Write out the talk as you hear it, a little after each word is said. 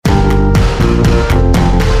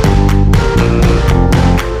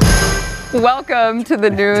Welcome to the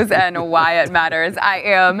news and why it matters. I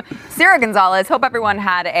am Sarah Gonzalez. Hope everyone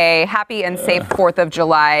had a happy and safe 4th of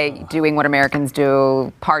July, doing what Americans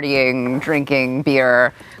do, partying, drinking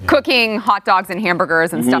beer, cooking hot dogs and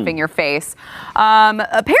hamburgers and stuffing your face.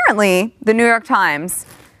 Apparently, the New York Times,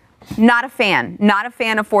 not a fan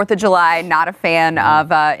of 4th of July, not a fan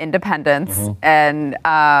of independence. And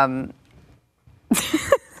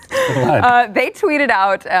they tweeted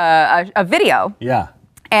out a video. Yeah.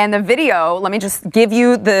 And the video, let me just give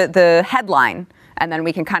you the headline, and then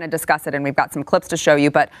we can kind of discuss it, and we've got some clips to show you.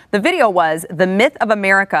 But the video was, "The myth of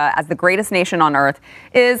America as the greatest nation on earth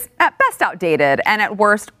is at best outdated and at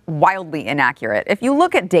worst wildly inaccurate. If you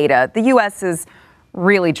look at data, the U.S. is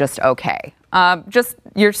really just okay." Just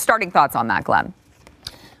your starting thoughts on that, Glenn.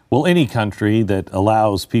 Well, any country that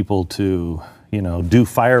allows people to, do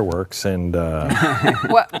fireworks and...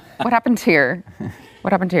 What happened to your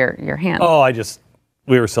hand? Oh,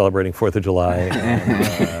 we were celebrating 4th of July.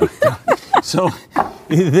 And, so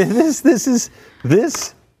this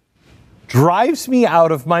drives me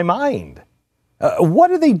out of my mind. What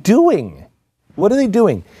are they doing? What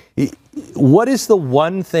is the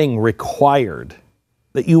one thing required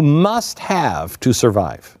that you must have to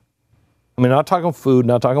survive? I mean, not talking food,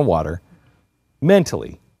 not talking water.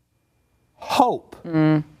 Mentally. Hope.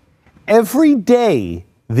 Every day,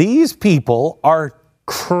 these people are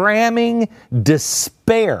cramming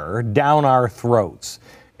despair down our throats.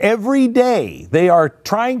 Every day, they are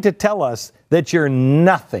trying to tell us that you're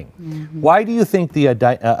nothing. Why do you think the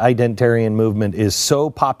identitarian movement is so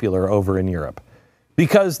popular over in Europe?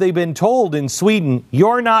 Because they've been told in Sweden,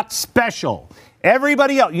 you're not special.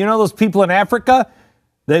 Everybody else, those people in Africa,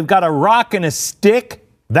 they've got a rock and a stick.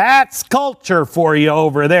 That's culture for you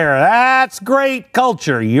over there. That's great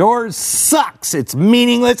culture. Yours sucks. It's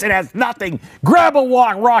meaningless. It has nothing. Grab a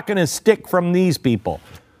rock and a stick from these people.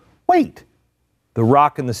 Wait. The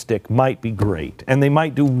rock and the stick might be great, and they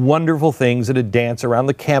might do wonderful things at a dance around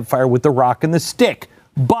the campfire with the rock and the stick.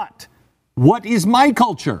 But what is my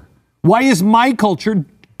culture? Why is my culture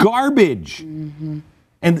garbage?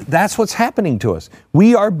 And that's what's happening to us.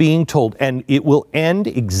 We are being told, and it will end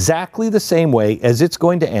exactly the same way as it's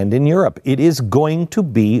going to end in Europe. It is going to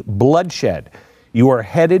be bloodshed. You are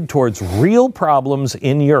headed towards real problems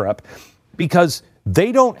in Europe because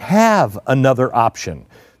they don't have another option.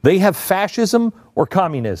 They have fascism or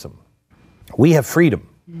communism. We have freedom.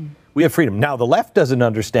 We have freedom. Now, the left doesn't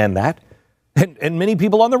understand that, and many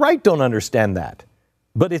people on the right don't understand that.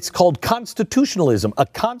 But it's called constitutionalism, a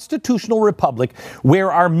constitutional republic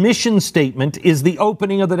where our mission statement is the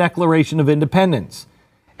opening of the Declaration of Independence.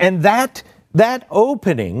 And that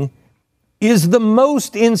opening is the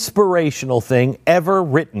most inspirational thing ever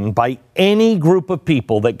written by any group of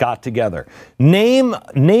people that got together.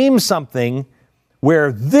 Name something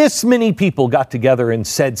where this many people got together and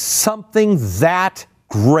said something that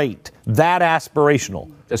great, that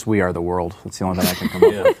aspirational. Just We Are the World. That's the only thing I can come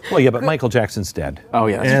up with. Well, yeah, but Michael Jackson's dead. Oh,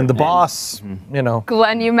 yeah. And the boss,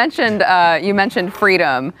 Glenn, you mentioned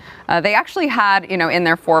freedom. They actually had, in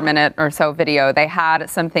their 4-minute or so video, they had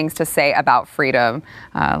some things to say about freedom.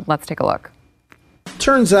 Let's take a look.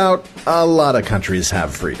 Turns out a lot of countries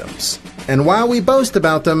have freedoms. And while we boast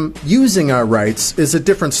about them, using our rights is a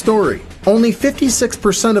different story. Only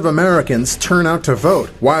 56% of Americans turn out to vote,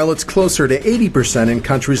 while it's closer to 80% in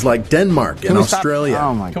countries like Denmark and Australia.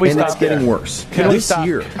 Oh my God. And it's getting worse. This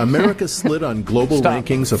year, America slid on global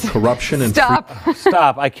rankings of corruption and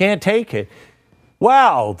Stop. I can't take it.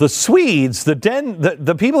 Wow, the Swedes,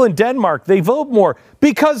 the people in Denmark, they vote more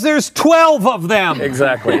because there's 12 of them.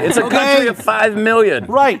 Exactly. It's a country of 5 million.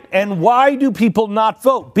 Right. And why do people not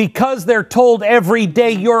vote? Because they're told every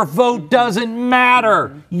day your vote doesn't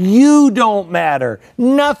matter. You don't matter.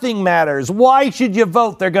 Nothing matters. Why should you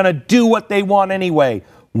vote? They're going to do what they want anyway.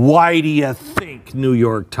 Why do you think, New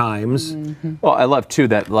York Times? Well, I love, too,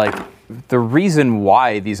 that, the reason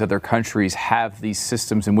why these other countries have these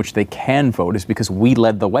systems in which they can vote is because we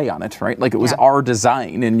led the way on it, right? It was our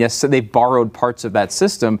design. And yes, so they borrowed parts of that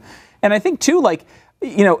system. And I think, too,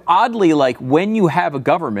 oddly, when you have a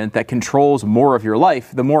government that controls more of your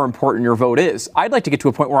life, the more important your vote is. I'd like to get to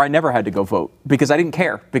a point where I never had to go vote because I didn't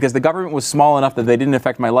care, because the government was small enough that they didn't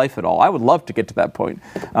affect my life at all. I would love to get to that point.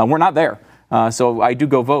 We're not there. So I do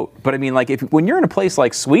go vote. But I mean, when you're in a place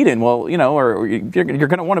like Sweden, or you're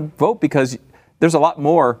going to want to vote because there's a lot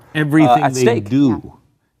more at stake. Everything they do.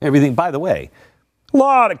 Everything. By the way, a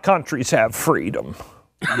lot of countries have freedom.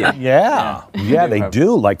 Yeah, they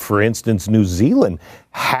do. Like, for instance, New Zealand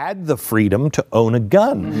had the freedom to own a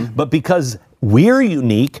gun. But because we're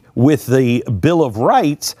unique with the Bill of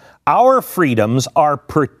Rights. Our freedoms are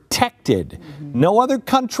protected. No other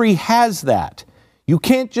country has that. You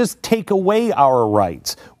can't just take away our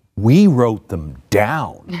rights. We wrote them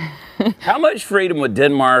down. How much freedom would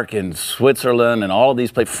Denmark and Switzerland and all of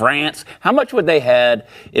these places, France, how much would they had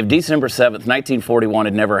if December 7th, 1941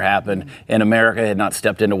 had never happened and America had not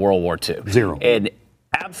stepped into World War II? Zero. And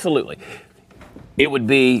absolutely. It would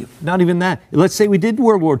be... Not even that. Let's say we did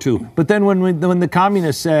World War II, but then when the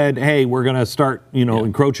communists said, hey, we're going to start,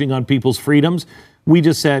 encroaching on people's freedoms, we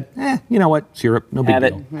just said, you know what, it's Europe, no big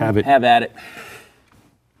deal. Have it. Have at it.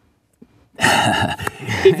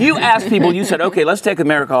 If you ask people, you said, okay, let's take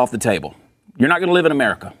America off the table. You're not going to live in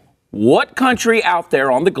America. What country out there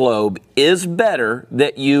on the globe is better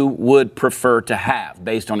that you would prefer to have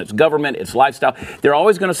based on its government, its lifestyle? They're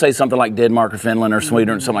always going to say something like Denmark or Finland or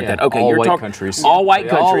Sweden or something like that. Okay, all you're white talking countries. All white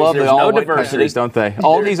countries. There's no diversity, don't they?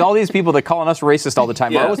 All these people that calling us racist all the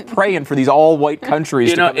time are always praying for these all white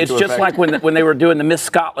countries. It's just like when they were doing the Miss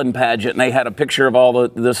Scotland pageant and they had a picture of all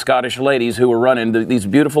the Scottish ladies who were running, these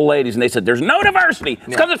beautiful ladies, and they said, "There's no diversity. It's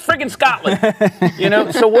because it's friggin' Scotland."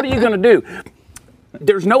 So what are you going to do?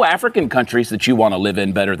 There's no African countries that you want to live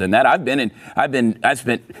in better than that. I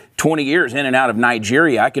spent 20 years in and out of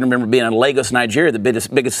Nigeria. I can remember being in Lagos, Nigeria, the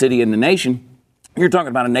biggest city in the nation. You're talking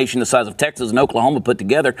about a nation the size of Texas and Oklahoma put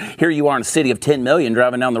together. Here you are in a city of 10 million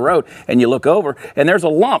driving down the road, and you look over, and there's a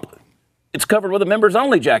lump. It's covered with a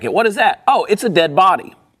members-only jacket. What is that? Oh, it's a dead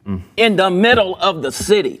body in the middle of the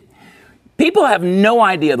city. People have no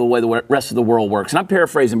idea the way the rest of the world works. And I'm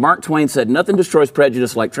paraphrasing. Mark Twain said, nothing destroys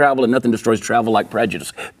prejudice like travel, and nothing destroys travel like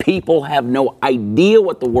prejudice. People have no idea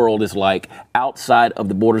what the world is like outside of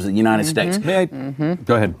the borders of the United States.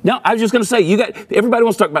 Go ahead. No, I was just going to say, everybody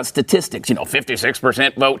wants to talk about statistics,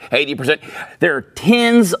 56% vote, 80%. There are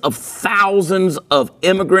tens of thousands of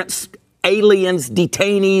immigrants, aliens,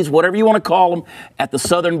 detainees, whatever you want to call them, at the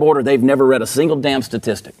southern border. They've never read a single damn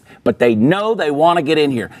statistic. But they know they want to get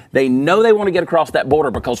in here. They know they want to get across that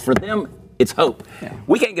border because for them, it's hope. Yeah.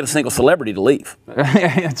 We can't get a single celebrity to leave.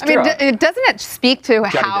 Doesn't it speak to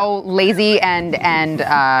how lazy and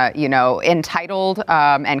entitled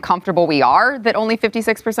and comfortable we are that only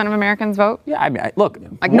 56% of Americans vote? Yeah, look.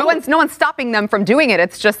 Like no one's stopping them from doing it.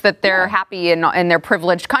 It's just that they're happy in their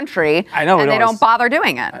privilleged country. I know, and they don't bother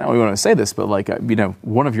doing it. I know we want to say this, but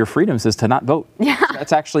one of your freedoms is to not vote. Yeah.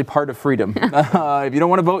 That's actually part of freedom. If you don't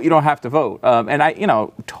want to vote, you don't have to vote. And I,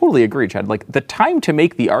 totally agree, Chad. Like the time to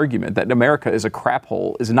make the argument that America is a crap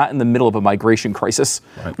hole is not in the middle of a migration crisis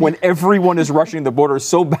when everyone is rushing the border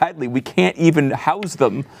so badly we can't even house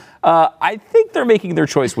them. I think they're making their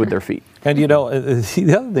choice with their feet. And the other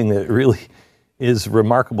thing that really is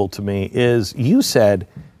remarkable to me is you said,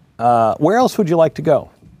 where else would you like to go?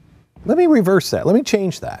 Let me reverse that. Let me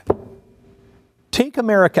change that. Take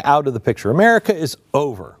America out of the picture. America is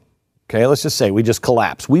over. Okay, let's just say we just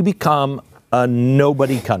collapse. We become a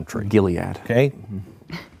nobody country. Gilead. Okay? Mm-hmm.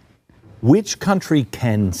 Which country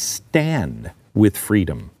can stand with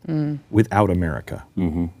freedom without America?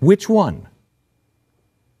 Mm-hmm. Which one?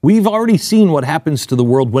 We've already seen what happens to the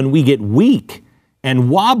world when we get weak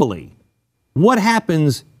and wobbly. What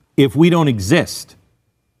happens if we don't exist?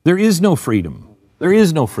 There is no freedom. There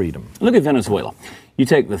is no freedom. Look at Venezuela. You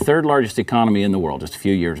take the third largest economy in the world just a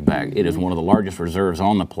few years back. It is one of the largest reserves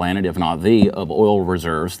on the planet, if not the, of oil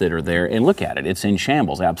reserves that are there. And look at it. It's in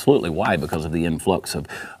shambles. Absolutely. Why? Because of the influx of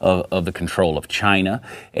the control of China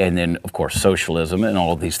and then, of course, socialism and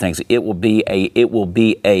all of these things. It will be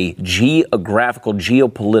a geographical,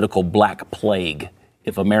 geopolitical black plague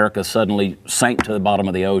if America suddenly sank to the bottom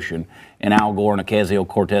of the ocean and Al Gore and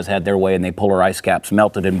Ocasio-Cortez had their way and they polar ice caps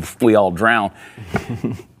melted and we all drown.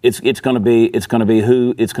 It's going to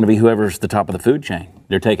be whoever's the top of the food chain.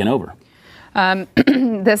 They're taking over.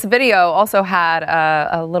 This video also had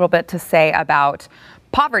a little bit to say about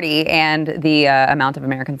poverty and the amount of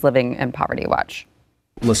Americans living in poverty. Watch.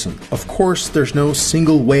 Listen, of course, there's no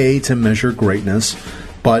single way to measure greatness.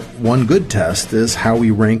 But one good test is how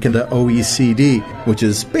we rank in the OECD, which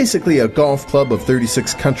is basically a golf club of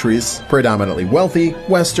 36 countries, predominantly wealthy,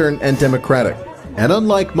 Western, and democratic. And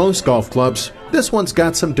unlike most golf clubs, this one's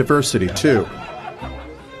got some diversity too.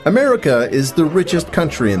 America is the richest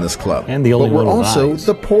country in this club, and the only but we're one also lies.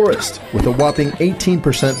 the poorest, with a whopping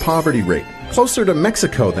 18% poverty rate, closer to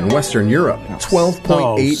Mexico than Western Europe.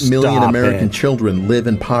 12.8 million American children live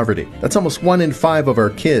in poverty. That's almost 1 in 5 of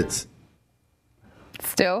our kids.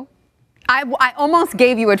 Stu? I almost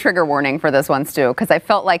gave you a trigger warning for this one, Stu, because I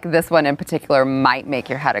felt like this one in particular might make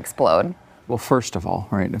your head explode. Well, first of all,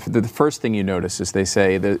 right, the first thing you notice is they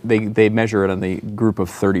say that they measure it on the group of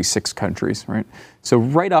 36 countries, right? So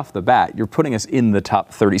right off the bat, you're putting us in the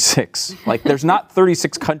top 36. Like, there's not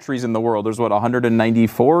 36 countries in the world. There's,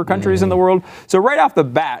 194 countries in the world? So right off the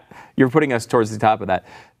bat, you're putting us towards the top of that.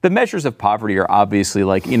 The measures of poverty are obviously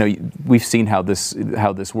we've seen how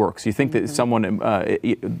this works. You think that someone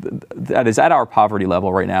that is at our poverty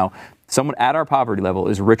level right now, someone at our poverty level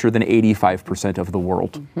is richer than 85% of the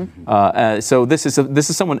world. So this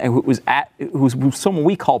is someone who's someone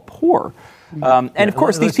we call poor. And of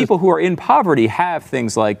course, these people who are in poverty have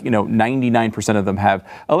things like, 99% of them have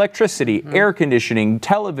electricity, air conditioning,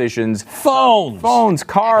 televisions, phones,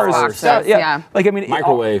 cars,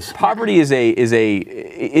 microwaves. Poverty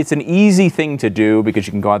it's an easy thing to do because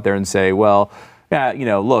you can go out there and say, well,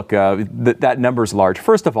 yeah, look, that number's large.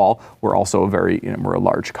 First of all, we're also we're a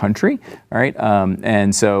large country, all right?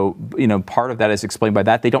 And so, part of that is explained by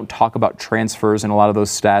that. They don't talk about transfers in a lot of those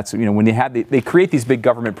stats. When they create these big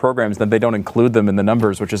government programs, then they don't include them in the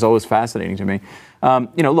numbers, which is always fascinating to me.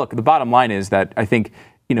 Look, the bottom line is that I think,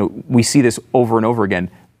 we see this over and over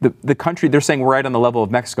again. The country, they're saying we're right on the level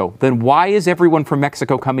of Mexico. Then why is everyone from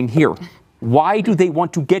Mexico coming here? Why do they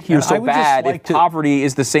want to get here so bad if poverty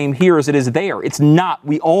is the same here as it is there? It's not.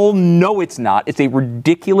 We all know it's not. It's a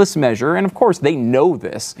ridiculous measure. And of course, they know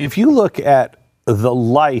this. If you look at the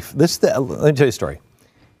life, let me tell you a story.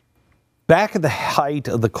 Back at the height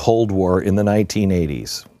of the Cold War in the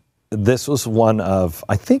 1980s, this was one of,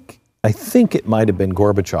 I think it might have been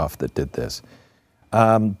Gorbachev that did this.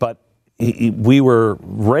 But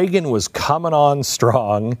Reagan was coming on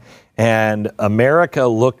strong, and America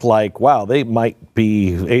looked like, wow, they might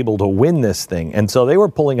be able to win this thing. And so they were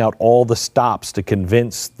pulling out all the stops to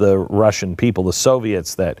convince the Russian people, the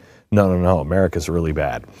Soviets, that no, America's really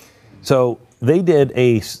bad. So they did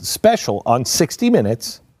a special on 60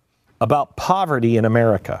 Minutes about poverty in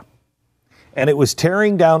America. And it was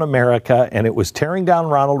tearing down America, and it was tearing down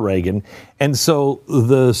Ronald Reagan. And so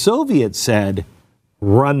the Soviets said,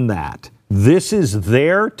 run that. This is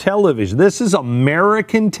their television. This is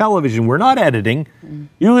American television. We're not editing.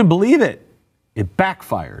 You wouldn't believe it. It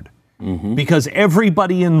backfired because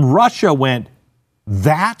everybody in Russia went,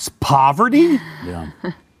 that's poverty? Yeah.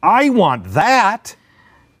 I want that.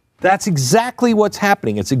 That's exactly what's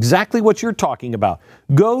happening. It's exactly what you're talking about.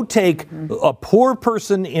 Go take a poor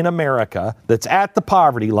person in America that's at the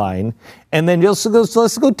poverty line, and then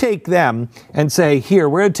let's go take them and say, here,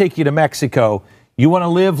 we're going to take you to Mexico. You want to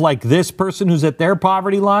live like this person who's at their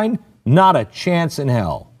poverty line? Not a chance in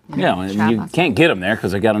hell. Yeah, and you can't get them there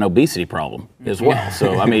because they got an obesity problem as well.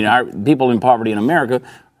 So, our people in poverty in America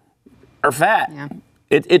are fat. Yeah.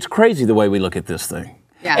 It's crazy the way we look at this thing.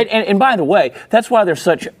 Yeah. And by the way, that's why there's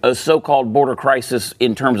such a so-called border crisis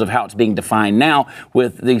in terms of how it's being defined now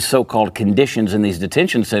with these so-called conditions in these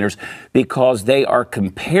detention centers, because they are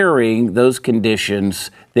comparing those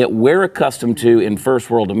conditions that we're accustomed to in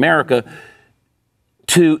first world America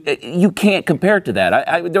you can't compare it to that.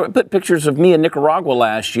 I put pictures of me in Nicaragua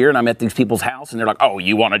last year, and I'm at these people's house, and they're like, oh,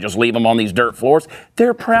 you want to just leave them on these dirt floors?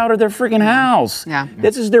 They're proud of their freaking house. Yeah.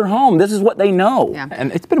 This is their home. This is what they know. Yeah.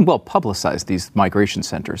 And it's been well publicized, these migration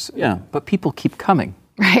centers. Yeah. But people keep coming.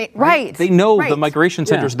 Right. They know the migration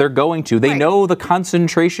centers they're going to. They know the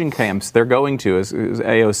concentration camps they're going to, as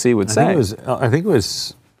AOC would say. I think it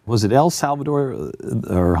was it El Salvador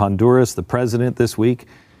or Honduras, the president this week?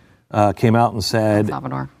 Came out and said, El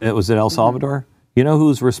Salvador. It was at El Salvador. You know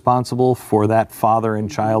who's responsible for that father and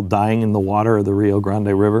child dying in the water of the Rio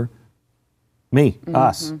Grande River? Me,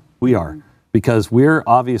 us. We are. Because we're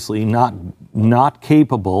obviously not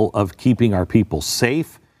capable of keeping our people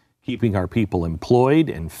safe, keeping our people employed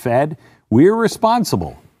and fed. We're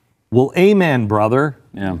responsible. Well, amen, brother.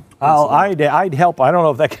 Yeah. I'd help. I don't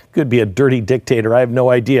know if that could be a dirty dictator. I have no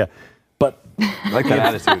idea. I like that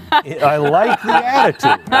attitude. I like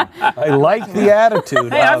the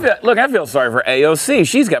attitude. Hey, I feel sorry for AOC.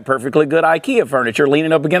 She's got perfectly good IKEA furniture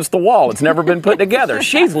leaning up against the wall. It's never been put together.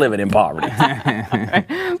 She's living in poverty.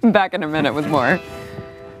 Back in a minute with more.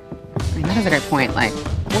 That is a great point.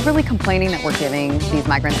 We're really complaining that we're giving these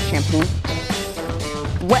migrants shampoo.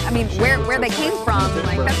 Where they came from.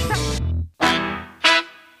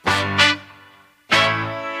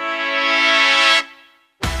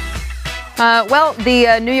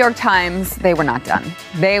 The New York Times, they were not done.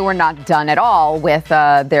 They were not done at all with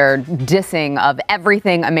their dissing of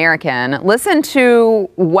everything American. Listen to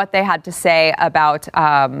what they had to say about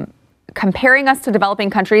comparing us to developing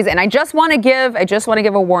countries. And I just want to give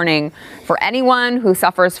a warning for anyone who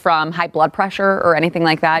suffers from high blood pressure or anything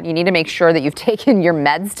like that. You need to make sure that you've taken your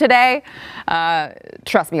meds today.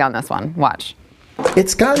 Trust me on this one. Watch.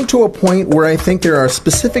 It's gotten to a point where I think there are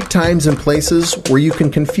specific times and places where you can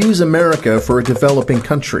confuse America for a developing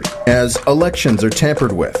country, as elections are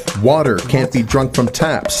tampered with, water can't be drunk from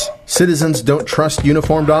taps, citizens don't trust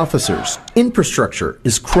uniformed officers, infrastructure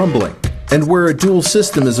is crumbling, and where a dual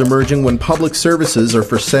system is emerging when public services are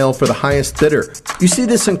for sale for the highest bidder. You see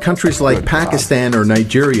this in countries like Pakistan or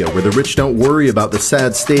Nigeria, where the rich don't worry about the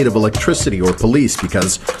sad state of electricity or police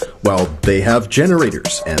because, well, they have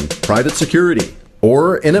generators and private security.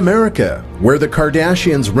 Or in America, where the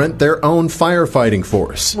Kardashians rent their own firefighting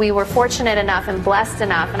force. We were fortunate enough and blessed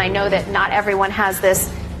enough, and I know that not everyone has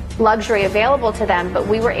this luxury available to them, but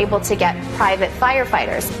we were able to get private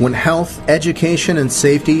firefighters. When health, education, and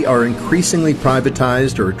safety are increasingly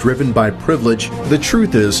privatized or driven by privilege, the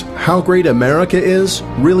truth is, how great America is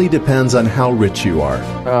really depends on how rich you are.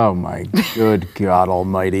 Oh my good God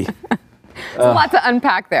almighty. There's a lot to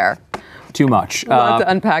unpack there. Too much. A lot to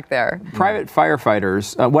unpack there. Private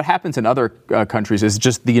firefighters, what happens in other countries is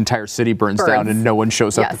just the entire city burns down and no one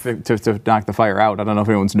shows up to knock the fire out. I don't know if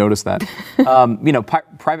anyone's noticed that.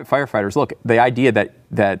 Private firefighters, look, the idea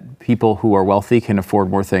that people who are wealthy can afford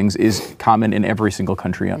more things is common in every single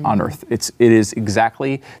country on earth. It is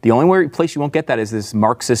exactly, the only place you won't get that is this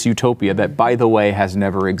Marxist utopia that, by the way, has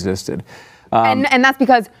never existed. And that's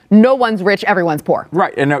because no one's rich, everyone's poor.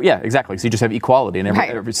 Right, and yeah, exactly. So you just have equality, and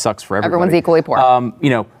it sucks for everybody. Everyone's equally poor.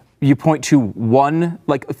 You point to one,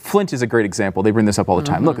 like Flint is a great example. They bring this up all the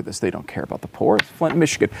time. Look at this, they don't care about the poor. It's Flint,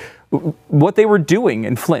 Michigan. What they were doing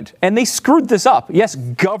in Flint, and they screwed this up. Yes,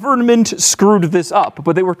 government screwed this up,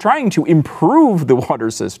 but they were trying to improve the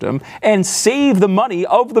water system and save the money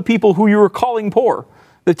of the people who you were calling poor.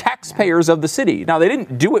 The taxpayers of the city. Now, they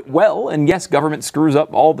didn't do it well, and yes, government screws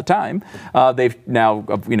up all the time. They've now,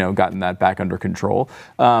 gotten that back under control.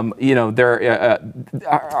 Our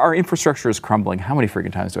infrastructure is crumbling. How many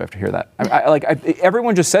freaking times do I have to hear that?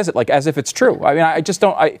 Everyone just says it like as if it's true. I mean, I just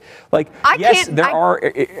don't. There are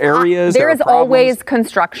areas. There is always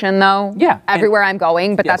construction, though. Yeah, everywhere I'm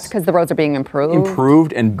going, but that's because the roads are being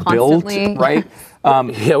improved and constantly. built, right?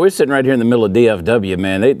 We're sitting right here in the middle of DFW,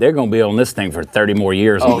 man. They're going to be on this thing for 30 more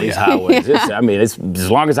years on these highways. It's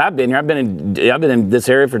as long as I've been here. I've been in this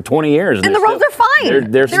area for 20 years, and the roads are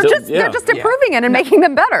fine. They're just improving it and making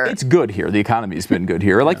them better. It's good here. The economy's been good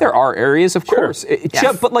here. Like there are areas, of course.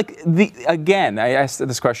 But again, I asked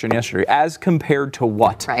this question yesterday. As compared to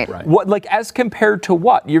what? Right. What? Like as compared to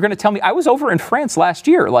what? You're going to tell me? I was over in France last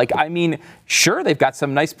year. Sure, they've got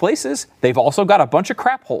some nice places. They've also got a bunch of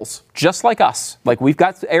crap holes, just like us. Like we've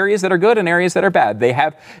got areas that are good and areas that are bad. They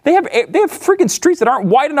have freaking streets that aren't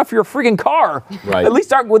wide enough for your freaking car. Right. At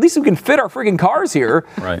least we can fit our freaking cars here.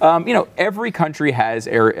 Right. Every country has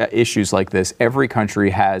issues like this. Every country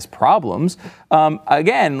has problems.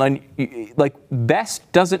 Again,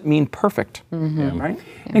 best doesn't mean perfect. Mm-hmm. Right.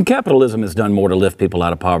 And capitalism has done more to lift people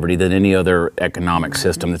out of poverty than any other economic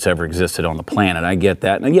system that's ever existed on the planet. I get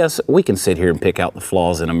that. And yes, we can sit here and pick out the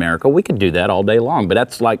flaws in America. We could do that all day long, but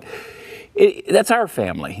that's that's our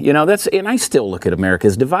family, and I still look at America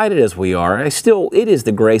as divided as we are. It is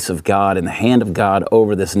the grace of God and the hand of God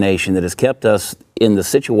over this nation that has kept us in the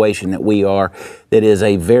situation that we are, that is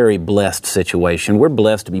a very blessed situation. We're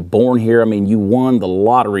blessed to be born here. I mean, you won the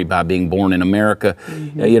lottery by being born in America,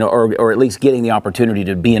 or at least getting the opportunity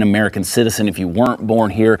to be an American citizen if you weren't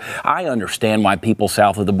born here. I understand why people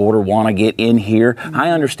south of the border want to get in here.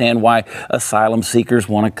 I understand why asylum seekers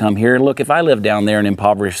want to come here. And look, if I live down there in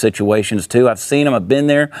impoverished situations too, I've seen them, I've been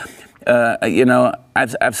there.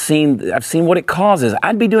 I've seen what it causes.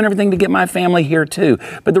 I'd be doing everything to get my family here too.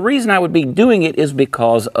 But the reason I would be doing it is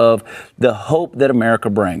because of the hope that America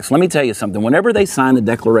brings. Let me tell you something. Whenever they signed the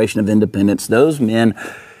Declaration of Independence, those men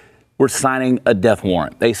were signing a death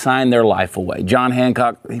warrant. They signed their life away. John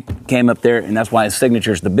Hancock came up there, and that's why his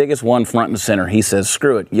signature is the biggest one front and center. He says,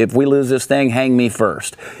 screw it. If we lose this thing, hang me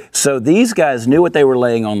first. So these guys knew what they were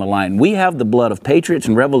laying on the line. We have the blood of patriots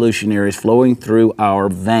and revolutionaries flowing through our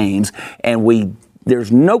veins, and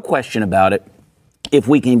there's no question about it. If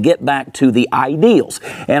we can get back to the ideals.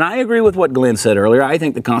 And I agree with what Glenn said earlier. I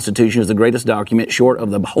think the Constitution is the greatest document short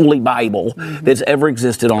of the Holy Bible that's ever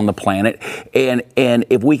existed on the planet. And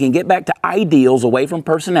if we can get back to ideals, away from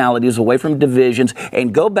personalities, away from divisions,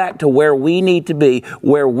 and go back to where we need to be,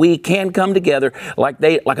 where we can come together like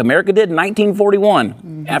America did in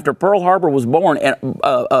 1941 after Pearl Harbor was born and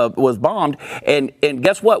was bombed. And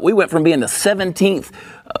guess what? We went from being the 17th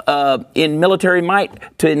in military might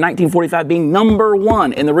to in 1945 being number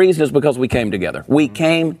one. And the reason is because we came together. We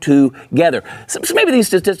came together. So maybe these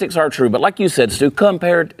statistics are true, but like you said, Stu,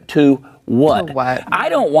 compared to what? To what? I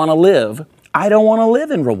don't want to live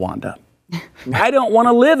in Rwanda. I don't want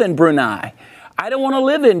to live in Brunei. I don't want to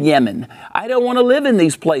live in Yemen. I don't want to live in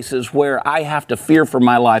these places where I have to fear for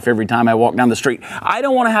my life every time I walk down the street. I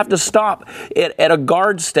don't want to have to stop at a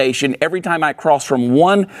guard station every time I cross from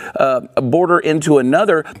one border into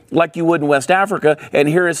another, like you would in West Africa, and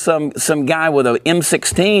here is some guy with an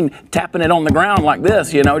M16 tapping it on the ground like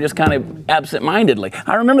this, just kind of absent-mindedly.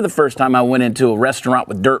 I remember the first time I went into a restaurant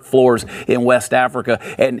with dirt floors in West Africa,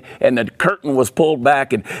 and the curtain was pulled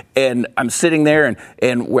back, and I'm sitting there,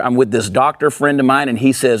 and I'm with this doctor friend of mine, and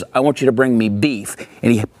he says, I want you to bring me beef.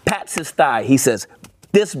 And he pats his thigh. He says,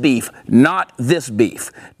 this beef, not this beef.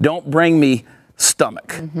 Don't bring me stomach.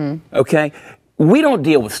 Mm-hmm. Okay? We don't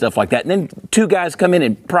deal with stuff like that. And then two guys come in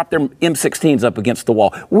and prop their M16s up against the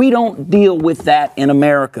wall. We don't deal with that in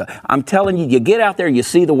America. I'm telling you, you get out there, you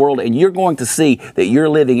see the world, and you're going to see that you're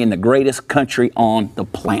living in the greatest country on the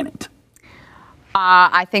planet.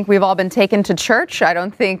 I think we've all been taken to church. I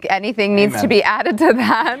don't think anything needs to be added to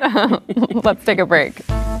that. Let's take a break.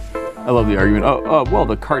 I love the argument. Well,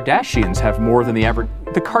 the Kardashians have more than the average.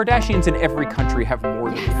 The Kardashians in every country have more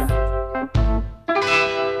than the average.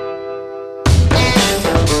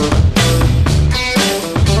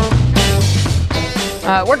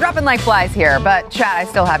 We're dropping like flies here, but Chad, I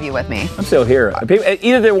still have you with me. I'm still here.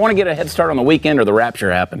 Either they want to get a head start on the weekend or the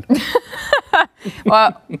rapture happened.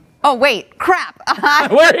 Well, oh, wait, crap. I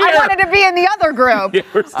wanted to be in the other group. Yeah,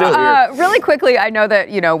 we're still here. Really quickly, I know that,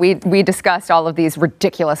 we discussed all of these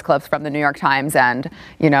ridiculous clips from the New York Times, and,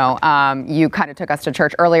 you kind of took us to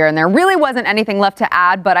church earlier, and there really wasn't anything left to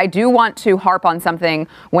add, but I do want to harp on something.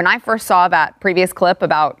 When I first saw that previous clip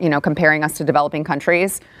about, comparing us to developing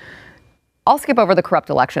countries, I'll skip over the corrupt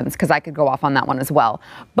elections because I could go off on that one as well.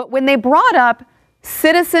 But when they brought up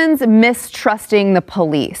citizens mistrusting the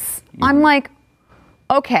police, I'm like,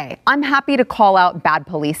 okay, I'm happy to call out bad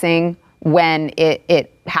policing when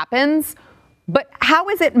it happens, but how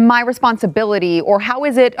is it my responsibility, or how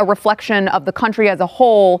is it a reflection of the country as a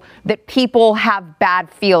whole that people have bad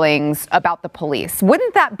feelings about the police?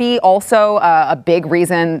 Wouldn't that be also a big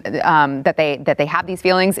reason that they have these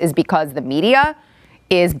feelings, is because the media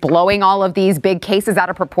is blowing all of these big cases out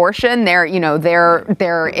of proportion? They're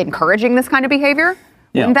encouraging this kind of behavior.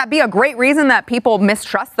 Yeah. Wouldn't that be a great reason that people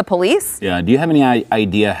mistrust the police? Yeah. Do you have any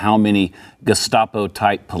idea how many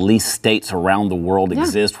Gestapo-type police states around the world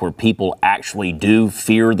exist where people actually do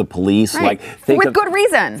fear the police? Right. With good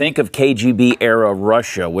reason. Think of KGB-era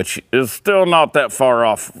Russia, which is still not that far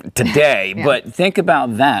off today. Yeah. But think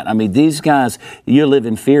about that. I mean, these guys, you live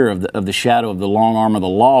in fear of the shadow of the long arm of the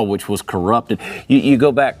law, which was corrupted. You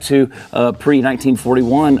go back to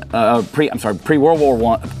pre-1941, pre-World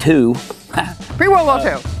War II. Pre-World War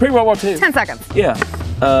II. Pre-World War II. 10 seconds. Yeah.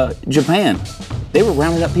 Japan. They were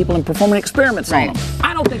rounding up people and performing experiments on them.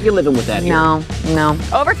 I don't think you're living with that here. No.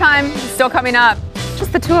 Overtime still coming up.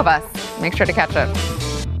 Just the two of us. Make sure to catch it.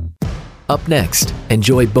 Up next,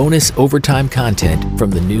 enjoy bonus overtime content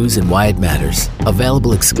from the news and why it matters.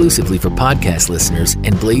 Available exclusively for podcast listeners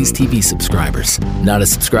and Blaze TV subscribers. Not a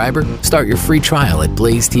subscriber? Start your free trial at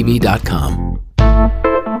blazetv.com.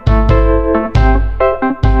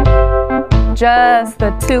 Just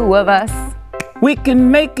the two of us. We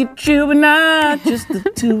can make it, you and I, just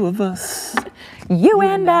the two of us. You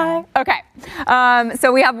and I. Okay.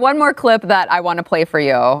 So we have one more clip that I want to play for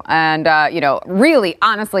you. And, really,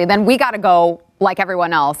 honestly, then we got to go, like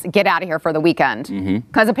everyone else, get out of here for the weekend.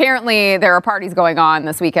 Because apparently there are parties going on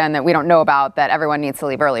this weekend that we don't know about that everyone needs to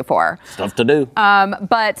leave early for. Stuff to do.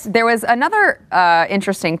 But there was another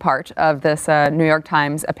interesting part of this New York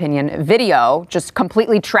Times opinion video, just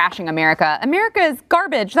completely trashing America. America is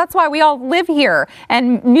garbage. That's why we all live here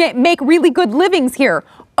and make really good livings here.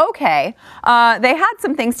 Okay. They had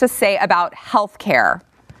some things to say about healthcare.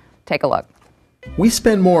 Take a look. We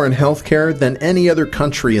spend more on healthcare than any other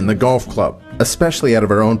country in the golf club, especially out of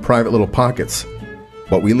our own private little pockets.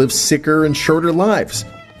 But we live sicker and shorter lives.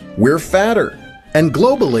 We're fatter. And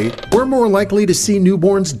globally, we're more likely to see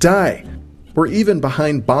newborns die. We're even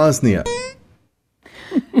behind Bosnia.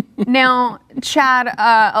 Now, Chad,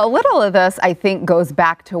 a little of this, I think, goes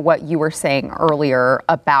back to what you were saying earlier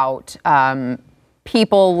about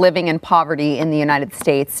people living in poverty in the United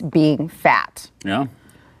States being fat. Yeah.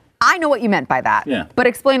 I know what you meant by that. Yeah. But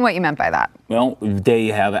explain what you meant by that. Well, they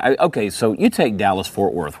have. Okay, so you take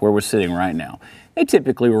Dallas-Fort Worth, where we're sitting right now. They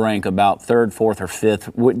typically rank about third, fourth, or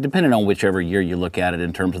fifth, depending on whichever year you look at it,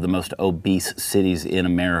 in terms of the most obese cities in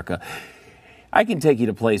America. I can take you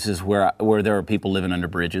to places where there are people living under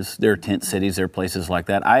bridges. There are tent cities. There are places like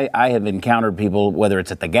that. I have encountered people, whether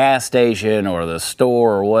it's at the gas station or the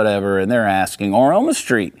store or whatever, and they're asking, or on the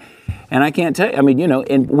street. And I can't tell you,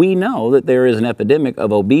 and we know that there is an epidemic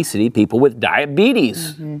of obesity, people with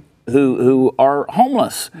diabetes. who are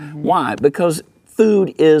homeless. Why? Because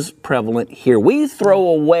food is prevalent here. We throw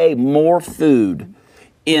away more food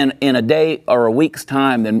in a day or a week's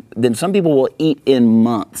time than some people will eat in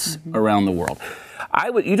months around the world.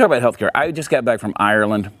 You talk about healthcare. I just got back from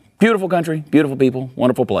Ireland. Beautiful country, beautiful people,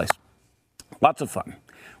 wonderful place. Lots of fun.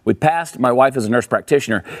 We passed, my wife is a nurse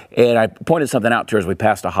practitioner, and I pointed something out to her as we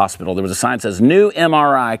passed a hospital. There was a sign that says, new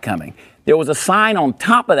MRI coming. There was a sign on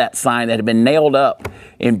top of that sign that had been nailed up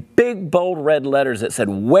in big, bold red letters that said,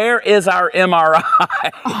 where is our MRI?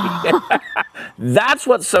 That's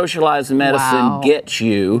what socialized medicine gets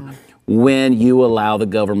you when you allow the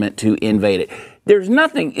government to invade it. There's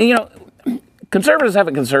nothing, conservatives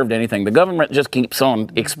haven't conserved anything. The government just keeps on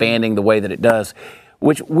expanding the way that it does,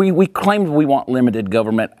 which we claimed we want limited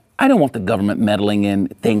government. I don't want the government meddling in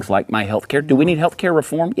things like my health care. Do we need health care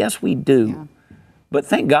reform? Yes, we do. Yeah. But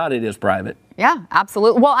thank God it is private. Yeah,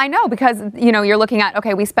 absolutely. Well, I know because, you're looking at,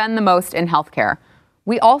 okay, we spend the most in healthcare.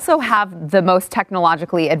 We also have the most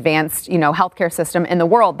technologically advanced, healthcare system in the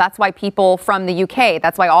world. That's why people from the UK,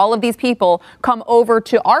 that's why all of these people come over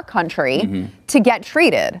to our country to get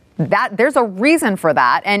treated. There's a reason for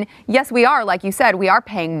that. And yes, we are, like you said, we are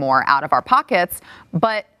paying more out of our pockets,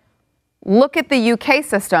 but look at the UK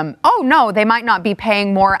system. Oh, no, they might not be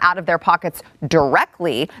paying more out of their pockets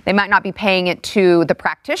directly. They might not be paying it to the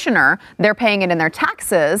practitioner. They're paying it in their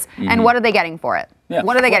taxes. And what are they getting for it? Yeah.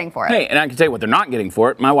 What are they getting for it? Hey, and I can tell you what they're not getting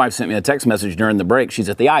for it. My wife sent me a text message during the break. She's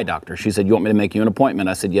at the eye doctor. She said, you want me to make you an appointment?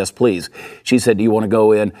 I said, yes, please. She said, do you want to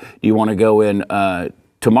go in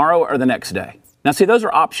tomorrow or the next day? Now, see, those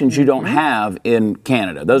are options you don't have in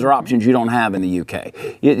Canada. Those are options you don't have in the UK.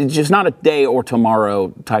 It's just not a day or tomorrow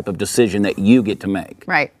type of decision that you get to make.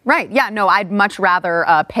 Right. Yeah, no, I'd much rather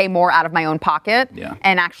pay more out of my own pocket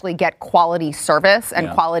and actually get quality service and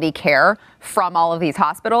quality care from all of these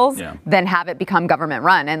hospitals than have it become government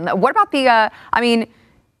run. And what about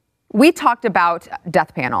we talked about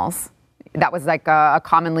death panels. That was like a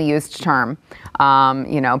commonly used term,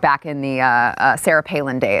 back in the Sarah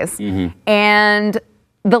Palin days. And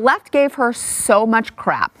the left gave her so much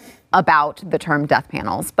crap about the term death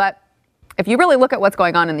panels. But if you really look at what's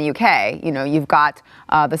going on in the UK, you've got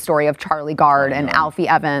the story of Charlie Gard and Alfie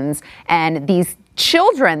Evans and these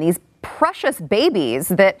children, these precious babies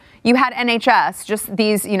that you had NHS, just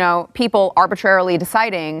these, people arbitrarily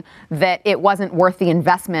deciding that it wasn't worth the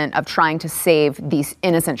investment of trying to save these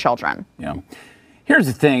innocent children. Yeah. Here's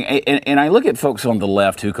the thing, and I look at folks on the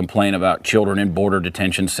left who complain about children in border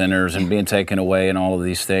detention centers and being taken away and all of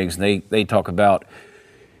these things. They talk about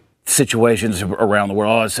situations around the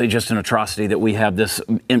world. Oh, it's just an atrocity that we have this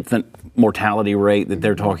infant mortality rate that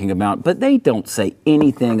they're talking about. But they don't say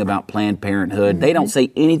anything about Planned Parenthood. They don't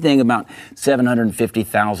say anything about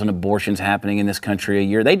 750,000 abortions happening in this country a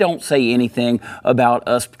year. They don't say anything about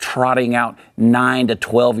us trotting out 9 to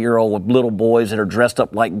 12-year-old little boys that are dressed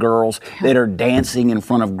up like girls that are dancing in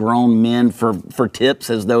front of grown men for tips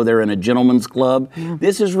as though they're in a gentleman's club.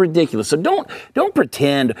 This is ridiculous. So don't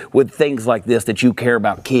pretend with things like this that you care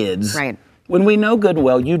about kids. Right. When we know good and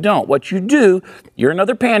well you don't. What you do, you're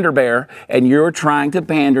another pander bear, and you're trying to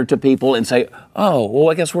pander to people and say, oh,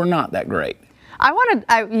 well, I guess we're not that great.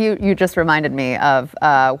 You just reminded me of,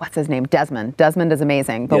 what's his name? Desmond. Desmond is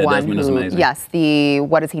amazing. Desmond is amazing. Yes,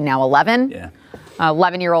 what is he now, 11? Yeah.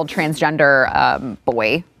 11-year-old transgender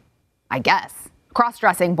boy, I guess.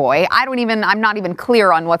 Cross-dressing boy. I'm not even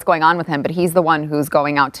clear on what's going on with him, but he's the one who's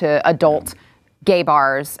going out to adult gay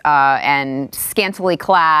bars and scantily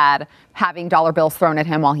clad, having dollar bills thrown at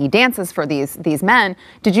him while he dances for these men.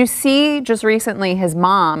 Did you see just recently his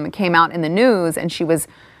mom came out in the news and she was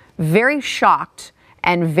very shocked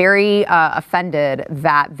and very offended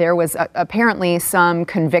that there was apparently some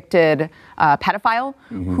convicted pedophile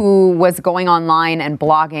who was going online and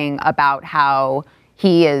blogging about how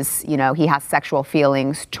he is, he has sexual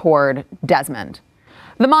feelings toward Desmond.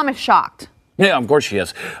 The mom is shocked. Yeah, of course she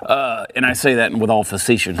is. And I say that with all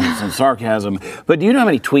facetiousness and sarcasm. But do you know how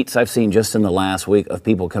many tweets I've seen just in the last week of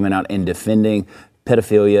people coming out and defending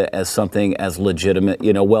pedophilia as something as legitimate?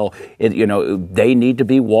 They need to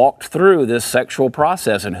be walked through this sexual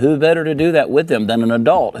process. And who better to do that with them than an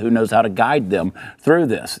adult who knows how to guide them through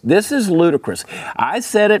this? This is ludicrous. I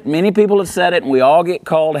said it. Many people have said it. And we all get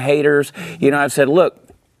called haters. I've said, look,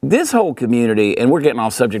 this whole community, and we're getting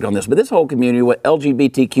off subject on this, but this whole community with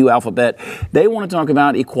LGBTQ alphabet, they want to talk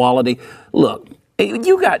about equality. Look,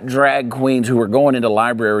 You got drag queens who are going into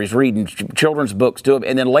libraries reading children's books to them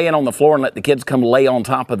and then laying on the floor and let the kids come lay on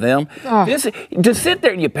top of them. To sit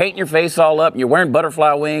there and you're painting your face all up and you're wearing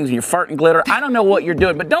butterfly wings and you're farting glitter. I don't know what you're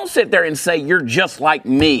doing, but don't sit there and say you're just like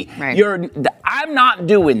me. Right. I'm not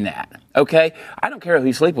doing that, okay? I don't care who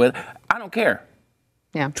you sleep with. I don't care.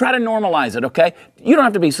 Yeah. Try to normalize it, okay? You don't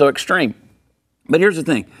have to be so extreme. But here's the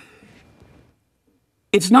thing.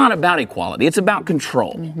 It's not about equality. It's about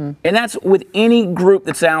control. And that's with any group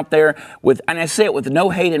that's out there and I say it with no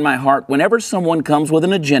hate in my heart, whenever someone comes with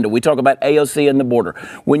an agenda, we talk about AOC and the border,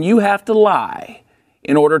 when you have to lie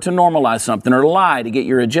in order to normalize something or lie to get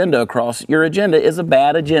your agenda across, your agenda is a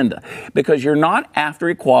bad agenda because you're not after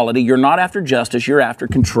equality, you're not after justice, you're after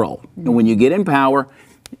control. And when you get in power,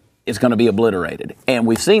 it's going to be obliterated. And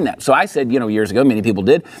we've seen that. So I said, years ago, many people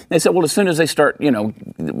did. They said, well, as soon as they start,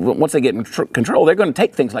 once they get in control, they're going to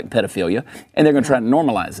take things like pedophilia and they're going to try to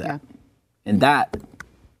normalize that. Yeah. And that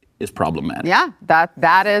is problematic. Yeah,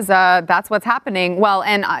 that's what's happening. Well,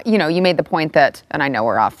 and you made the point that, and I know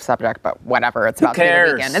we're off subject, but whatever. It's about to be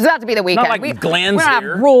the weekend. It's about to be the weekend. Not like Glenn's we don't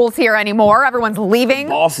have rules here anymore. Everyone's leaving.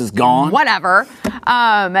 The boss is gone. Whatever.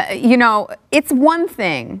 It's one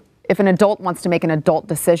thing if an adult wants to make an adult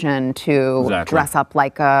decision to dress up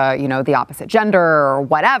like, the opposite gender or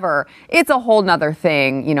whatever, it's a whole nother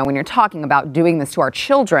thing, when you're talking about doing this to our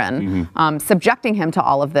children, subjecting him to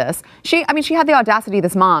all of this.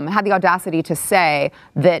 This mom had the audacity to say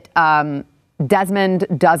that Desmond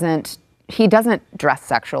doesn't dress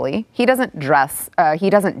sexually. He doesn't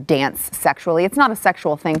dance sexually. It's not a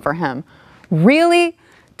sexual thing for him. Really?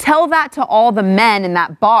 Tell that to all the men in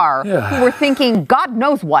that bar who were thinking God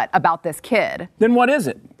knows what about this kid. Then what is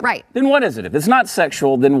it? Right. Then what is it? If it's not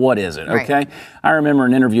sexual, then what is it? Okay. Right. I remember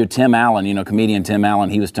an interview with Tim Allen, comedian Tim Allen.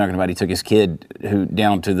 He was talking about he took his kid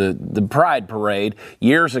down to the Pride Parade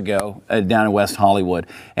years ago down in West Hollywood.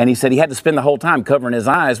 And he said he had to spend the whole time covering his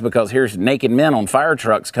eyes because here's naked men on fire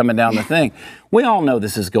trucks coming down the thing. We all know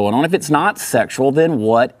this is going on. If it's not sexual, then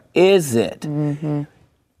what is it?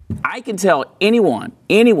 I can tell anyone,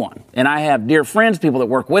 and I have dear friends, people that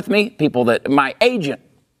work with me, people that my agent.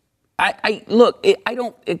 I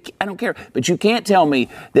don't care, but you can't tell me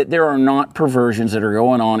that there are not perversions that are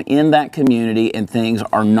going on in that community and things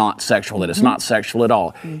are not sexual, that it's not sexual at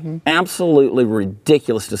all. Absolutely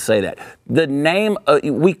ridiculous to say that. The name,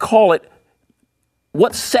 we call it,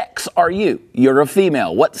 what sex are you? You're a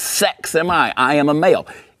female. What sex am I? I am a male.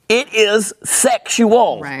 It is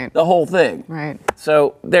sexual, the whole thing. Right.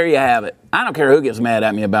 So there you have it. I don't care who gets mad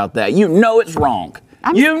at me about that. You know it's wrong.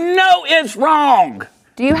 It's wrong.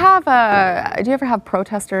 Do you ever have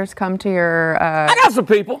protesters come to your? I got some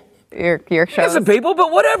people. Your shows. I got some people,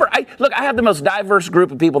 but whatever. I have the most diverse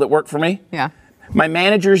group of people that work for me. Yeah. My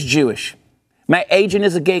manager is Jewish. My agent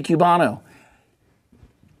is a gay Cubano.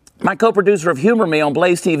 My co-producer of Humor Me on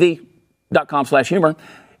BlazeTV.com/humor.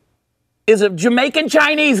 is a Jamaican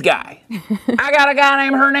Chinese guy. I got a guy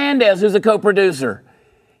named Hernandez who's a co-producer.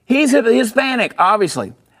 He's Hispanic,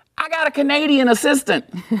 obviously. I got a Canadian assistant.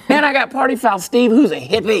 And I got Party Foul Steve, who's a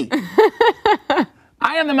hippie.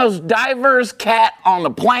 I am the most diverse cat on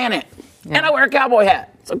the planet. Yeah. And I wear a cowboy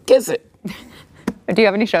hat, so kiss it. Do you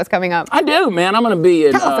have any shows coming up? I do, man. I'm going to be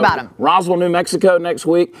in Tell us about them. Roswell, New Mexico next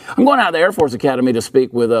week. I'm going out to the Air Force Academy to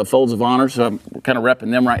speak with Folds of Honor, so I'm kind of repping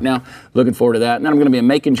them right now. Looking forward to that. And then I'm going to be in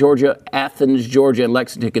Macon, Georgia, Athens, Georgia, and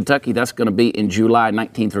Lexington, Kentucky. That's going to be in July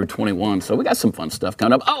 19 through 21. So we got some fun stuff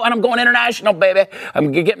coming up. Oh, and I'm going international, baby.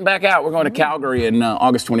 I'm getting back out. We're going to Calgary in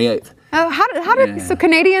August 28th. Oh, so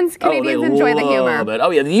Canadians enjoy the humor.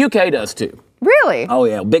 Oh, yeah, the UK does too. Really? Oh,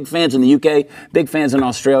 yeah. Big fans in the UK, big fans in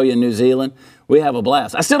Australia and New Zealand. We have a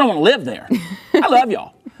blast. I still don't want to live there. I love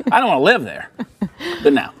y'all. I don't want to live there.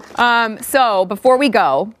 But now. So before we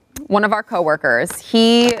go, one of our coworkers,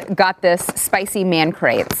 he got this spicy man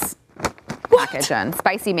crates package in.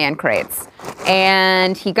 Spicy man crates.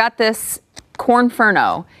 And he got this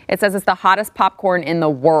Cornferno. It says it's the hottest popcorn in the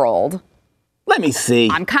world. Let me see.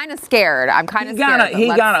 I'm kind of scared. He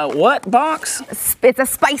got a what box? It's a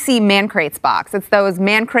spicy man crates box. It's those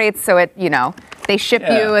man crates, so it, they ship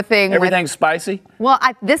you a thing. Everything's spicy? Well,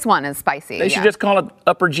 this one is spicy. They should just call it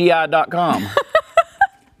uppergi.com.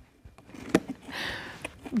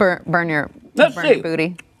 burn your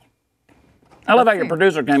booty. I love how your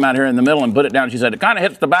producer came out here in the middle and put it down. She said, it kind of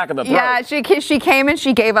hits the back of the throat. Yeah, she came and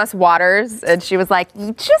she gave us waters, and she was like,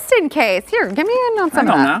 just in case. Here, give me some of that.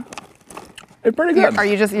 Now. It's pretty good.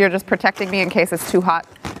 You're just protecting me in case it's too hot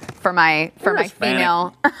for my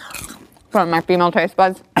female for my female taste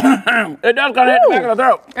buds? It does kind of hit the back of the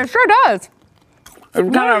throat. It sure does.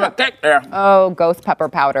 It's kind of a kick there. Oh, ghost pepper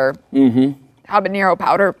powder. Mm-hmm. Habanero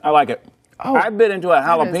powder. I like it. I bit into a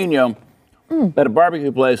jalapeno at a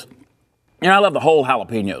barbecue place. You know, I love the whole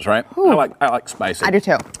jalapenos, right? I like spicy. I do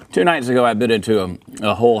too. 2 nights ago, I bit into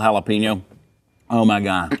a whole jalapeno. Oh my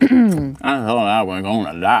God. I thought I was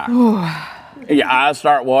going to die. Your eyes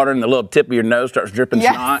start watering, the little tip of your nose starts dripping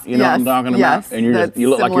snot. You know what I'm talking about? And you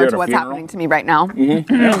look like you're at a what's funeral. happening to me right now. Yeah,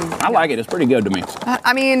 I like it. It's pretty good to me.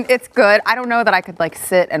 I mean, it's good. I don't know that I could like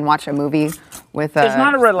sit and watch a movie with. It's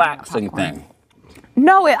not a relaxing thing.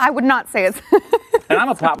 No, I would not say it's. And I'm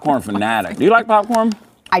a popcorn fanatic. Do you like popcorn?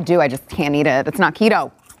 I do. I just can't eat it. It's not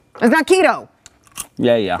keto. It's not keto.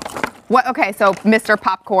 Yeah. What? Okay, so Mr.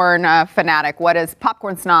 Popcorn Fanatic. What is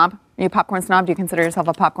popcorn snob? Are you a popcorn snob? Do you consider yourself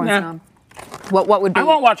a popcorn snob? What would be? I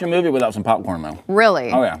won't watch a movie without some popcorn though.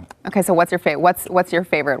 Really? Oh yeah. Okay, so what's your favorite? What's your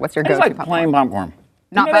favorite? What's your It's go-to like popcorn? plain popcorn.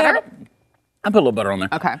 Not You know, butter? I put a little butter on there.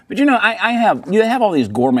 Okay. But you know, you have all these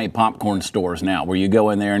gourmet popcorn stores now where you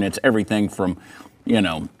go in there and it's everything from,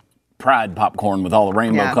 Pride popcorn with all the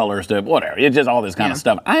rainbow colors to whatever. It's just all this kind of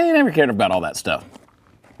stuff. I ain't never cared about all that stuff.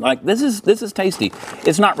 Like this is tasty.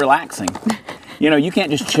 It's not relaxing. You can't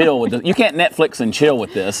just chill with this. You can't Netflix and chill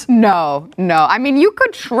with this. No. I mean, you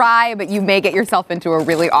could try, but you may get yourself into a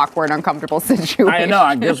really awkward, uncomfortable situation. I know.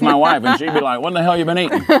 I guess my wife, and she'd be like, "What the hell you been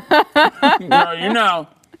eating?" Girl,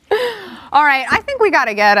 All right, I think we got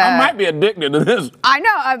to get I might be addicted to this. I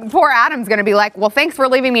know. Poor Adam's going to be like, well, thanks for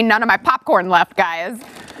leaving me none of my popcorn left, guys.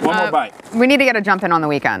 One more bite. We need to get a jump in on the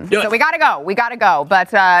weekend. Do it. So we got to go. But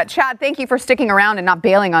Chad, thank you for sticking around and not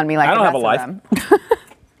bailing on me like I don't the have a rest life. of them.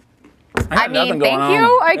 I mean, thank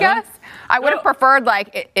you, I guess. I would have preferred,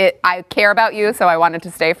 I care about you, so I wanted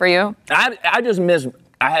to stay for you. I just miss.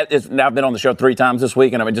 I've been on the show 3 times this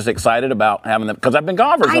week, and I've been just excited about having them because I've been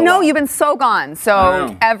gone for so long. I know, you've been so gone.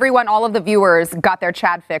 So everyone, all of the viewers got their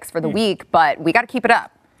Chad fix for the week, but we got to keep it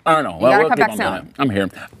up. I don't know. You gotta we'll come keep back on soon. doing it. I'm here.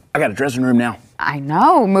 I got a dressing room now. I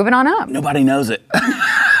know, moving on up. Nobody knows it.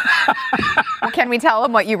 Well, can we tell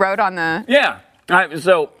them what you wrote on the... Yeah. There's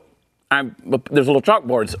little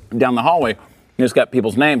chalkboards down the hallway. And it's got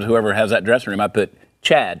people's names. Whoever has that dressing room, I put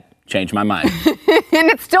Chad. Changed my mind. And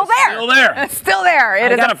it's still there. Still there. It's still there.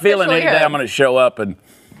 I got a feeling any day I'm going to show up and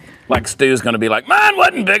Stu's going to be like, mine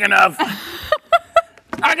wasn't big enough.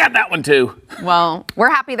 I got that one too. Well, we're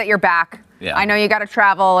happy that you're back. Yeah. I know you got to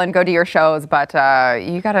travel and go to your shows, but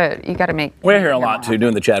you gotta make. We're here a lot too,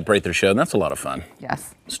 doing the Chad Prather show, and that's a lot of fun.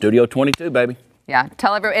 Yes. Studio 22, baby. Yeah.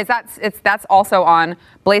 Tell everyone. That's also on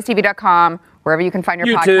blazetv.com, wherever you can find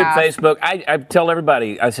your YouTube, podcast. Facebook. I tell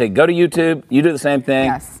everybody. I say go to YouTube. You do the same thing.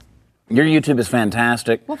 Yes. Your YouTube is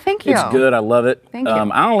fantastic. Well, thank you. It's good. I love it. Thank you.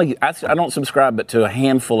 I don't subscribe but to a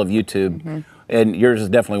handful of YouTube, and yours is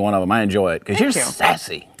definitely one of them. I enjoy it because you're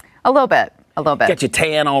sassy. A little bit. Got your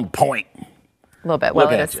tan on point. A little bit. Well,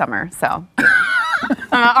 Look it at is you. summer, so.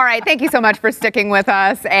 All right. Thank you so much for sticking with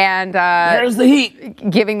us and There's the heat.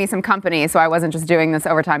 giving me some company, so I wasn't just doing this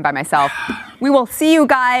overtime by myself. We will see you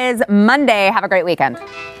guys Monday. Have a great weekend.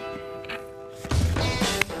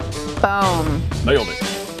 Boom. Nailed it.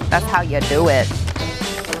 That's how you do it.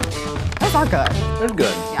 Those are good. They're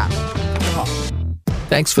good. Yeah.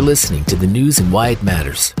 Thanks for listening to the news and why it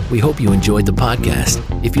matters. We hope you enjoyed the podcast.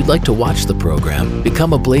 If you'd like to watch the program,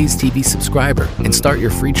 become a Blaze TV subscriber and start your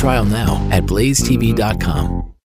free trial now at blazetv.com.